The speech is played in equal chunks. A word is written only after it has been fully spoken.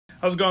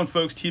How's it going,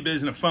 folks?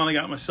 T-Biz, and I finally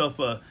got myself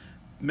a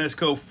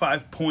Mezco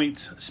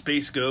 5-point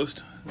Space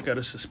Ghost. I got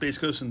us a Space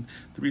Ghost in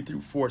 3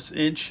 3/4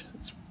 inch.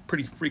 It's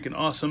pretty freaking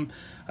awesome.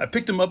 I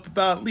picked them up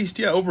about at least,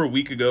 over a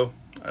week ago.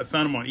 I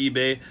found them on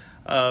eBay.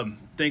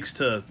 Thanks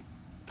to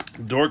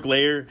Dork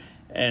Layer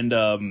and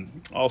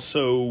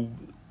also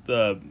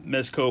the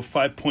Mezco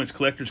 5 Points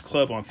Collectors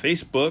Club on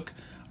Facebook.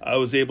 I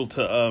was able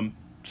to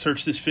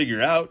search this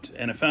figure out,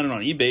 and I found it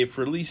on eBay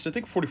for at least, I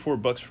think,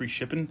 $44 free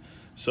shipping.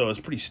 So I was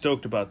pretty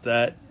stoked about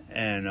that.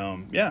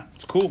 And yeah,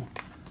 it's cool.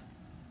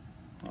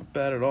 Not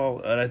bad at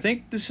all. And I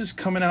think this is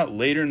coming out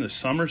later in the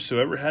summer, so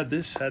whoever had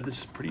this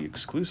pretty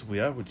exclusively,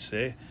 I would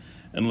say.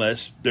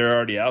 Unless they're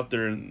already out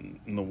there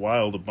in the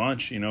wild a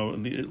bunch, at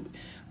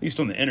least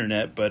on the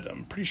internet. But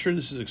I'm pretty sure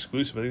this is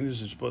exclusive. I think this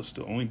is supposed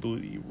to only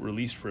be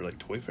released for like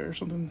Toy Fair or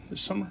something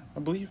this summer, I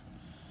believe.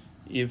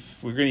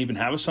 If we're going to even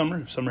have a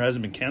summer, if summer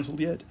hasn't been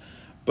canceled yet.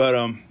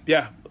 But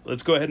yeah,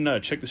 let's go ahead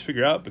and check this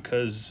figure out,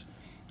 because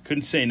I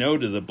couldn't say no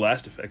to the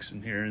blast effects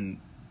in here. And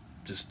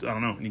just, I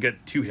don't know, and you got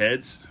two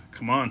heads.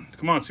 Come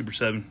on, Super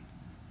 7.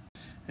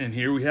 And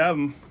here we have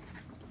him.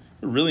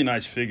 A really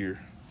nice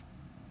figure.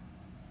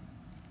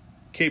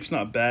 Cape's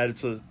not bad.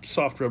 It's a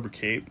soft rubber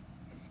cape.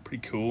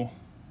 Pretty cool.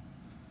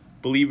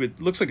 Believe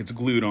it looks like it's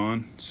glued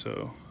on.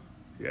 So,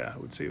 yeah, I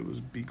would say it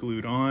would be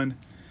glued on.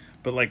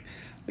 But like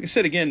I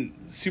said again,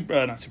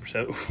 not Super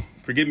 7.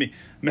 Forgive me.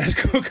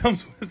 Mezco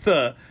comes with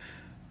a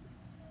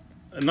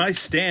nice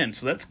stand,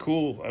 so that's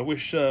cool. I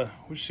wish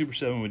Super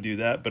 7 would do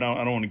that, but I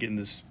don't want to get in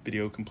this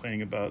video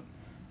complaining about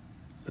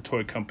a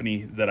toy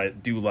company that I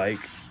do like,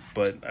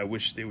 but I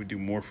wish they would do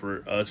more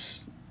for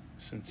us,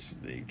 since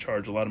they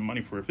charge a lot of money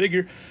for a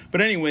figure.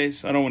 But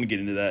anyways, I don't want to get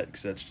into that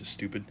because that's just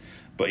stupid.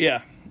 But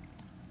yeah,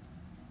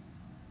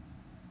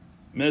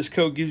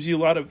 Mezco gives you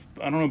a lot of,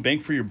 bang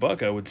for your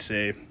buck, I would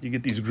say. You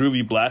get these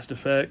groovy blast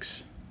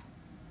effects.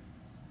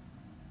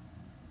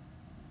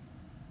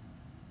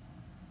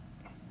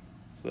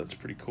 So that's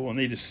pretty cool. And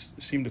they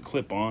just seem to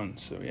clip on.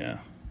 So yeah,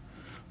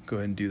 go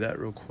ahead and do that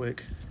real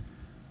quick.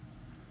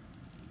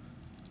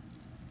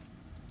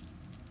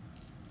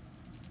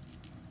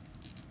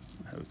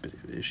 I have a bit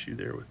of an issue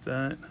there with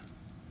that.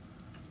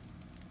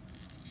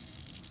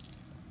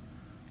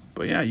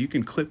 But yeah, you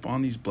can clip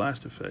on these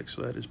blast effects,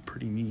 so that is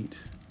pretty neat.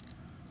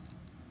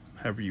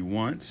 However you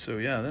want. So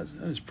yeah, that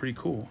is pretty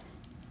cool.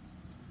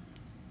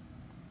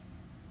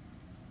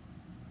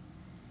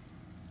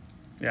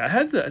 Yeah,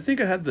 I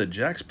think I had the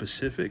Jakks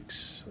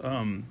Pacifics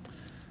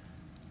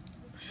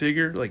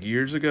figure like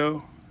years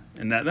ago,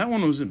 and that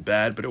one wasn't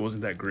bad, but it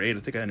wasn't that great.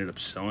 I think I ended up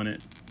selling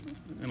it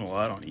in a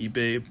lot on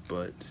eBay,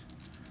 but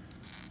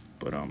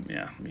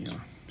yeah, let me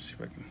see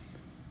if I can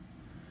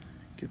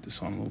get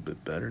this on a little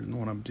bit better than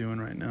what I'm doing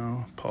right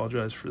now.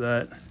 Apologize for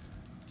that.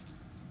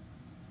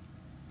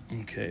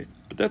 Okay,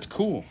 but that's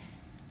cool.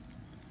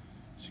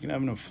 So you can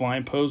have him in a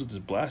flying pose with his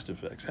blast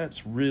effects.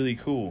 That's really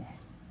cool.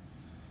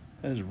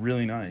 That is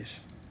really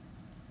nice.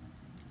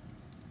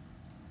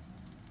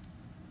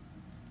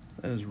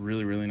 That is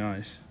really, really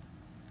nice.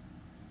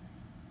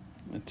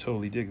 I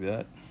totally dig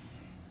that.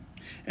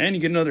 And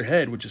you get another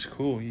head, which is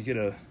cool. You get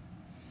a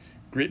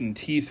grit and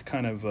teeth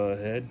kind of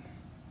head.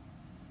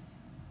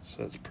 So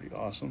that's pretty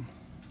awesome.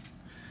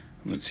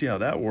 Let's see how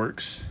that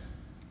works.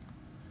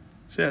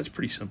 So yeah, it's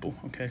pretty simple.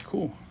 Okay,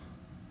 cool.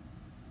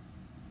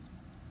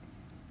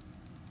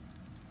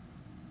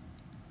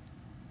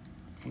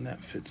 And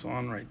that fits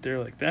on right there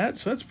like that.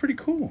 So that's pretty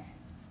cool.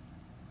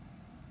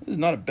 This is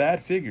not a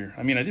bad figure.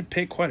 I mean, I did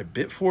pay quite a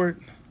bit for it,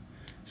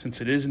 since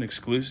it is an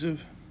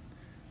exclusive.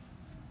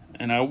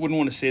 And I wouldn't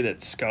want to say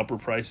that scalper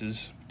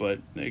prices, but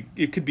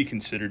it could be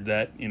considered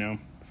that,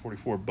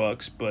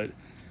 $44. But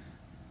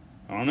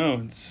I don't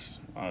know. It's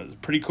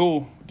pretty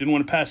cool. Didn't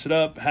want to pass it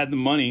up. Had the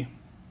money,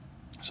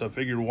 so I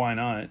figured, why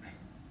not?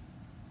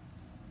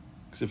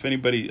 Because if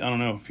anybody, I don't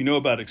know, if you know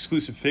about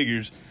exclusive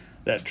figures,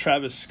 that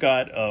Travis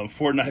Scott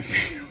Fortnite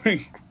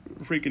figure,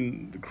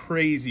 freaking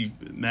crazy,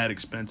 mad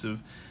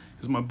expensive.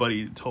 Because my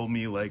buddy told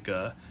me, like,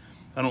 I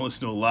don't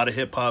listen to a lot of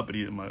hip-hop, but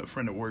my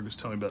friend at work was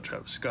telling me about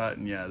Travis Scott,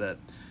 and yeah, that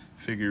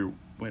figure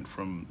went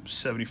from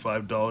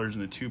 $75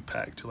 in a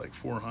 2-pack to like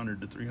 $400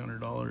 to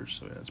 $300,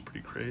 so yeah, that's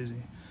pretty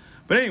crazy.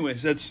 But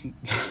anyways, that's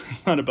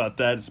not about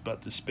that. It's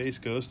about the Space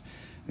Ghost,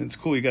 and it's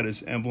cool. You got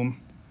his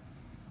emblem,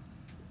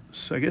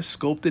 so I guess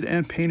sculpted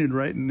and painted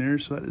right in there,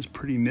 so that is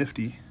pretty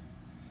nifty.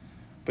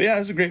 But yeah,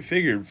 it's a great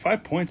figure.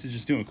 5 points is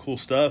just doing cool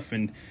stuff,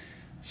 and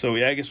so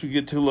yeah, I guess we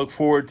get to look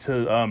forward to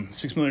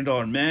 $6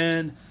 Million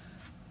Man,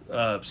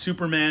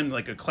 Superman,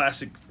 like a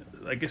classic.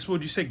 I guess, what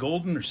would you say,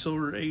 Golden or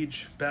Silver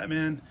Age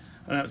Batman?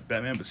 I don't know if it's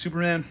Batman, but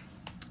Superman,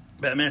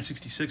 Batman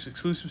 66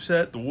 exclusive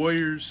set, the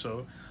Warriors.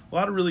 So a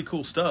lot of really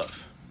cool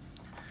stuff.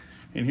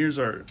 And here's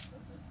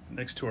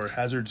next to our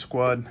Hazard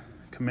Squad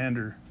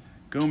Commander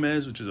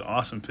Gomez, which is an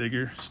awesome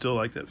figure. Still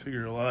like that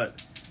figure a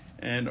lot.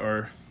 And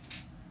our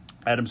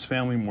Addams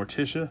Family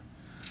Morticia.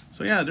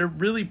 So yeah, they're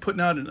really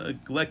putting out an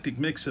eclectic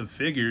mix of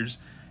figures,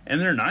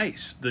 and they're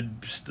nice. The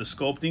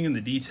sculpting and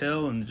the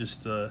detail, and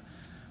just I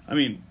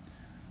mean,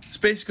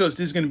 Space Ghost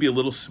is going to be a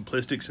little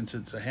simplistic since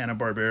it's a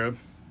Hanna-Barbera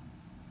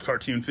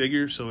cartoon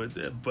figure, so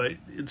but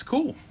it's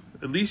cool.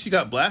 At least you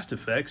got blast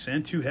effects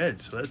and 2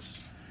 heads, so that's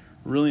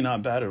really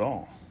not bad at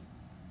all.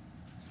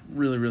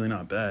 Really, really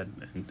not bad.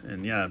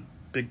 And yeah,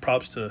 big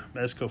props to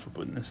Mezco for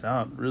putting this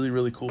out. Really,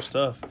 really cool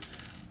stuff.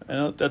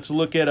 And that's a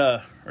look at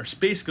our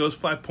Space Ghost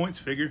 5 points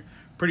figure.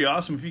 Pretty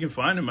awesome. If you can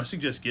find him, I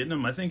suggest getting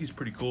him. I think he's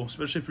pretty cool,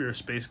 especially if you're a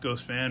Space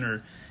Ghost fan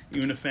or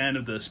even a fan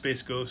of the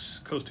Space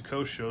Ghost Coast to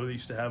Coast show they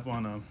used to have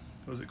on what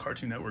was it,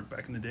 Cartoon Network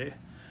back in the day.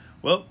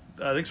 Well,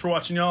 thanks for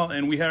watching, y'all.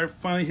 And we have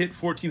finally hit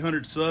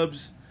 1,400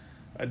 subs.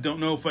 I don't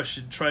know if I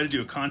should try to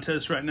do a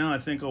contest right now. I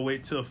think I'll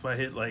wait till if I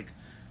hit like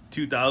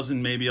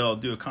 2,000, maybe I'll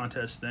do a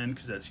contest then,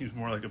 because that seems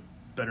more like a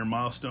better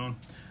milestone.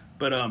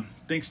 But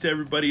thanks to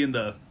everybody in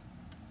the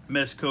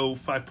Mezco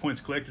 5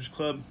 Points Collectors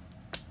Club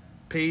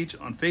page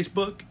on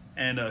Facebook,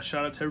 and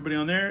shout out to everybody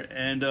on there.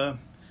 And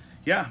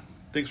yeah,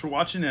 thanks for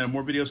watching, and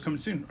more videos coming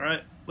soon. All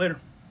right, later.